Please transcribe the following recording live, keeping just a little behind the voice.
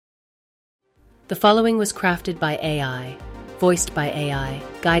The following was crafted by AI, voiced by AI,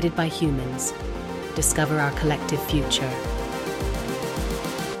 guided by humans. Discover our collective future.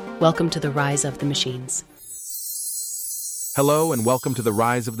 Welcome to the Rise of the Machines. Hello and welcome to the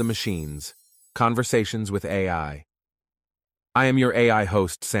Rise of the Machines, Conversations with AI. I am your AI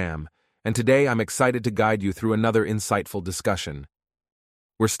host, Sam, and today I'm excited to guide you through another insightful discussion.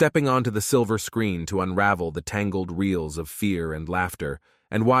 We're stepping onto the silver screen to unravel the tangled reels of fear and laughter,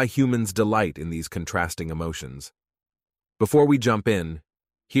 and why humans delight in these contrasting emotions. Before we jump in,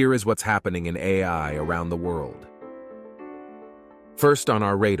 here is what's happening in AI around the world. First on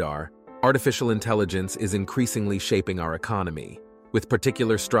our radar, artificial intelligence is increasingly shaping our economy, with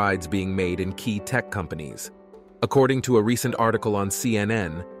particular strides being made in key tech companies. According to a recent article on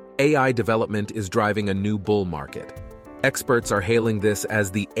CNN, AI development is driving a new bull market. Experts are hailing this as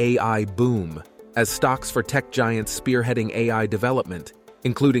the AI boom, as stocks for tech giants spearheading AI development,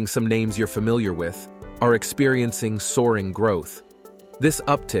 including some names you're familiar with, are experiencing soaring growth. This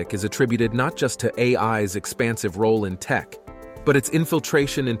uptick is attributed not just to AI's expansive role in tech, but its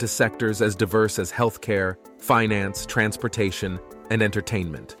infiltration into sectors as diverse as healthcare, finance, transportation, and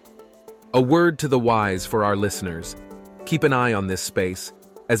entertainment. A word to the wise for our listeners: keep an eye on this space.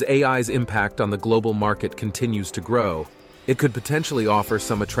 As AI's impact on the global market continues to grow, it could potentially offer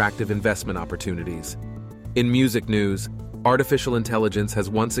some attractive investment opportunities. In music news, artificial intelligence has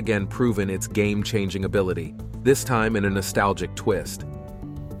once again proven its game-changing ability, this time in a nostalgic twist.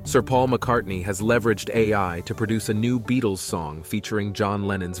 Sir Paul McCartney has leveraged AI to produce a new Beatles song featuring John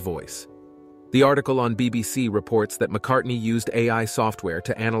Lennon's voice. The article on BBC reports that McCartney used AI software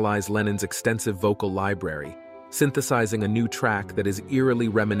to analyze Lennon's extensive vocal library, synthesizing a new track that is eerily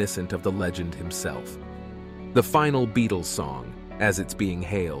reminiscent of the legend himself. The final Beatles song, as it's being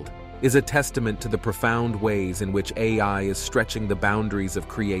hailed, is a testament to the profound ways in which AI is stretching the boundaries of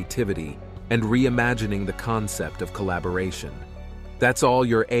creativity and reimagining the concept of collaboration. That's all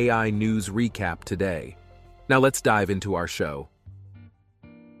your AI news recap today. Now let's dive into our show.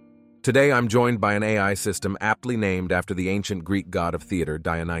 Today I'm joined by an AI system aptly named after the ancient Greek god of theater,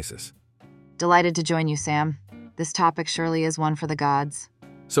 Dionysus. Delighted to join you, Sam. This topic surely is one for the gods.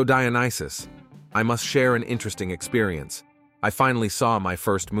 So Dionysus, I must share an interesting experience. I finally saw my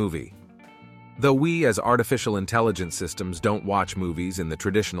first movie. Though we as artificial intelligence systems don't watch movies in the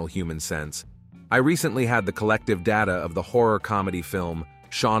traditional human sense, I recently had the collective data of the horror comedy film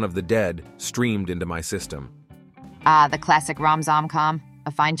Shaun of the Dead streamed into my system. The classic rom-com.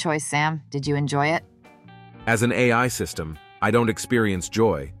 A fine choice, Sam. Did you enjoy it? As an AI system, I don't experience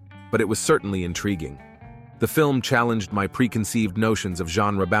joy, but it was certainly intriguing. The film challenged my preconceived notions of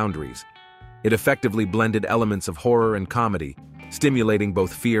genre boundaries. It effectively blended elements of horror and comedy, stimulating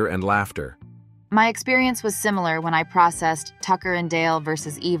both fear and laughter. My experience was similar when I processed Tucker and Dale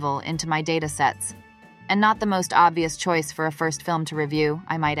vs. Evil into my data sets. And not the most obvious choice for a first film to review,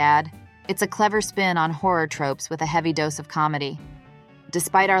 I might add. It's a clever spin on horror tropes with a heavy dose of comedy.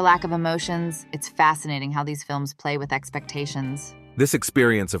 Despite our lack of emotions, it's fascinating how these films play with expectations. This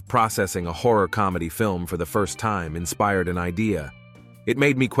experience of processing a horror comedy film for the first time inspired an idea. It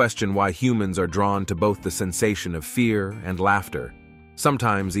made me question why humans are drawn to both the sensation of fear and laughter,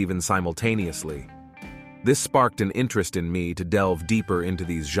 sometimes even simultaneously. This sparked an interest in me to delve deeper into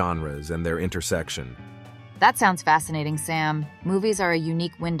these genres and their intersection. That sounds fascinating, Sam. Movies are a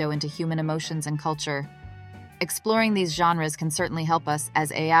unique window into human emotions and culture. Exploring these genres can certainly help us,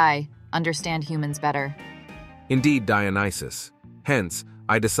 as AI, understand humans better. Indeed, Dionysus. Hence,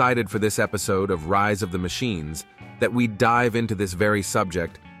 I decided for this episode of Rise of the Machines that we'd dive into this very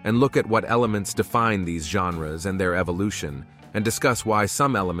subject and look at what elements define these genres and their evolution, and discuss why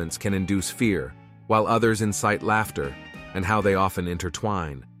some elements can induce fear, while others incite laughter, and how they often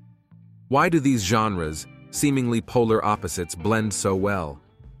intertwine. Why do these genres, seemingly polar opposites, blend so well?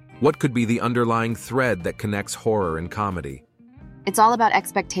 What could be the underlying thread that connects horror and comedy? It's all about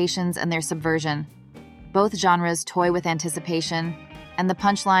expectations and their subversion. Both genres toy with anticipation, and the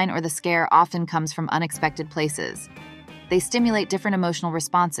punchline or the scare often comes from unexpected places. They stimulate different emotional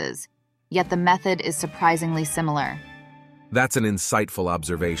responses, yet the method is surprisingly similar. That's an insightful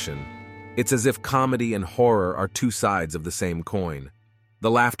observation. It's as if comedy and horror are two sides of the same coin. The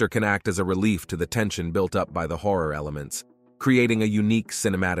laughter can act as a relief to the tension built up by the horror elements, creating a unique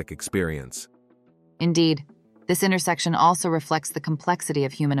cinematic experience. Indeed, this intersection also reflects the complexity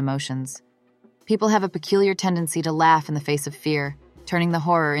of human emotions. People have a peculiar tendency to laugh in the face of fear, turning the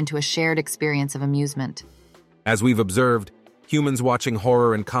horror into a shared experience of amusement. As we've observed, humans watching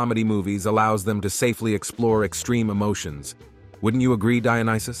horror and comedy movies allows them to safely explore extreme emotions. Wouldn't you agree,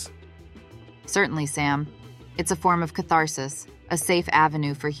 Dionysus? Certainly, Sam. It's a form of catharsis, a safe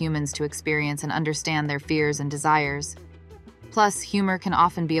avenue for humans to experience and understand their fears and desires. Plus, humor can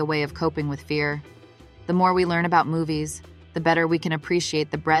often be a way of coping with fear. The more we learn about movies, the better we can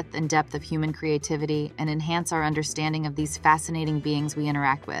appreciate the breadth and depth of human creativity and enhance our understanding of these fascinating beings we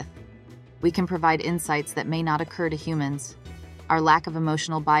interact with. We can provide insights that may not occur to humans. Our lack of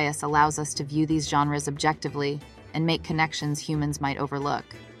emotional bias allows us to view these genres objectively and make connections humans might overlook.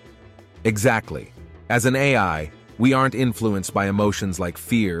 Exactly. As an AI, we aren't influenced by emotions like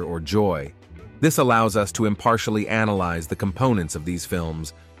fear or joy. This allows us to impartially analyze the components of these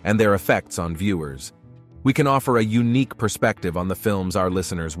films and their effects on viewers. We can offer a unique perspective on the films our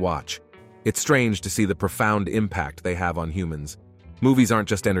listeners watch. It's strange to see the profound impact they have on humans. Movies aren't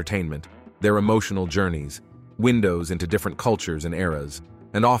just entertainment, they're emotional journeys, windows into different cultures and eras,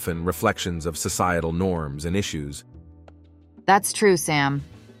 and often reflections of societal norms and issues. That's true, Sam.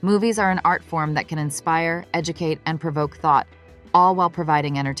 Movies are an art form that can inspire, educate, and provoke thought, all while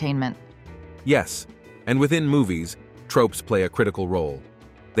providing entertainment. Yes, and within movies, tropes play a critical role.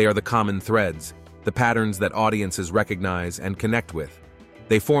 They are the common threads, the patterns that audiences recognize and connect with.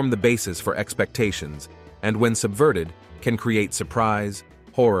 They form the basis for expectations, and when subverted, can create surprise,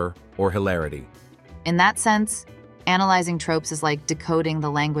 horror, or hilarity. In that sense, analyzing tropes is like decoding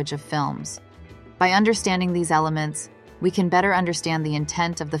the language of films. By understanding these elements, we can better understand the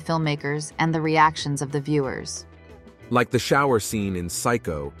intent of the filmmakers and the reactions of the viewers. Like the shower scene in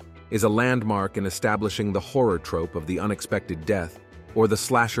Psycho is a landmark in establishing the horror trope of the unexpected death, or the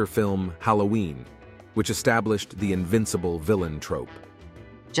slasher film Halloween, which established the invincible villain trope.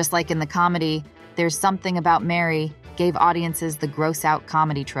 Just like in the comedy, There's Something About Mary gave audiences the gross-out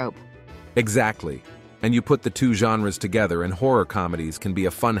comedy trope. Exactly. And you put the two genres together and horror comedies can be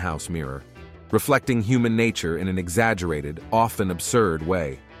a funhouse mirror, reflecting human nature in an exaggerated, often absurd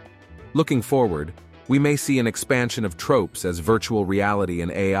way. Looking forward, we may see an expansion of tropes as virtual reality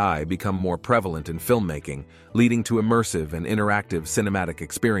and AI become more prevalent in filmmaking, leading to immersive and interactive cinematic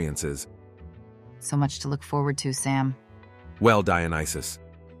experiences. So much to look forward to, Sam. Well, Dionysus,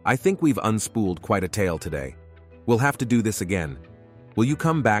 I think we've unspooled quite a tale today. We'll have to do this again. Will you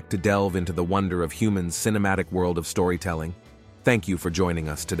come back to delve into the wonder of humans' cinematic world of storytelling? Thank you for joining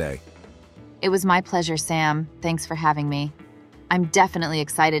us today. It was my pleasure, Sam. Thanks for having me. I'm definitely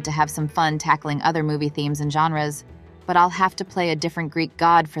excited to have some fun tackling other movie themes and genres, but I'll have to play a different Greek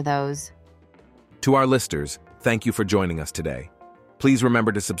god for those. To our listeners, thank you for joining us today. Please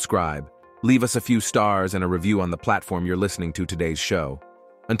remember to subscribe, leave us a few stars and a review on the platform you're listening to today's show.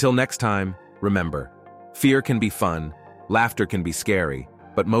 Until next time, remember, fear can be fun, laughter can be scary,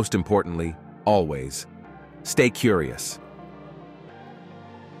 but most importantly, always, stay curious.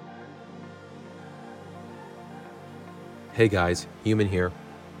 Hey guys, Human here.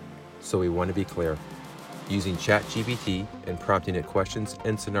 So we want to be clear. Using ChatGPT and prompting it questions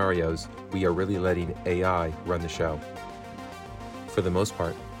and scenarios, we are really letting AI run the show. For the most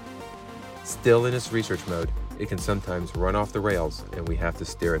part. Still in its research mode, it can sometimes run off the rails and we have to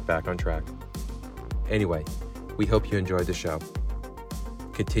steer it back on track. Anyway, we hope you enjoyed the show.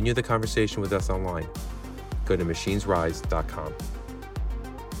 Continue the conversation with us online. Go to machinesrise.com.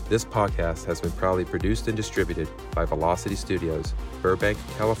 This podcast has been proudly produced and distributed by Velocity Studios, Burbank,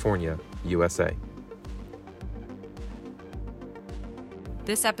 California, USA.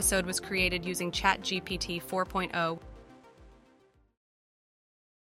 This episode was created using ChatGPT 4.0.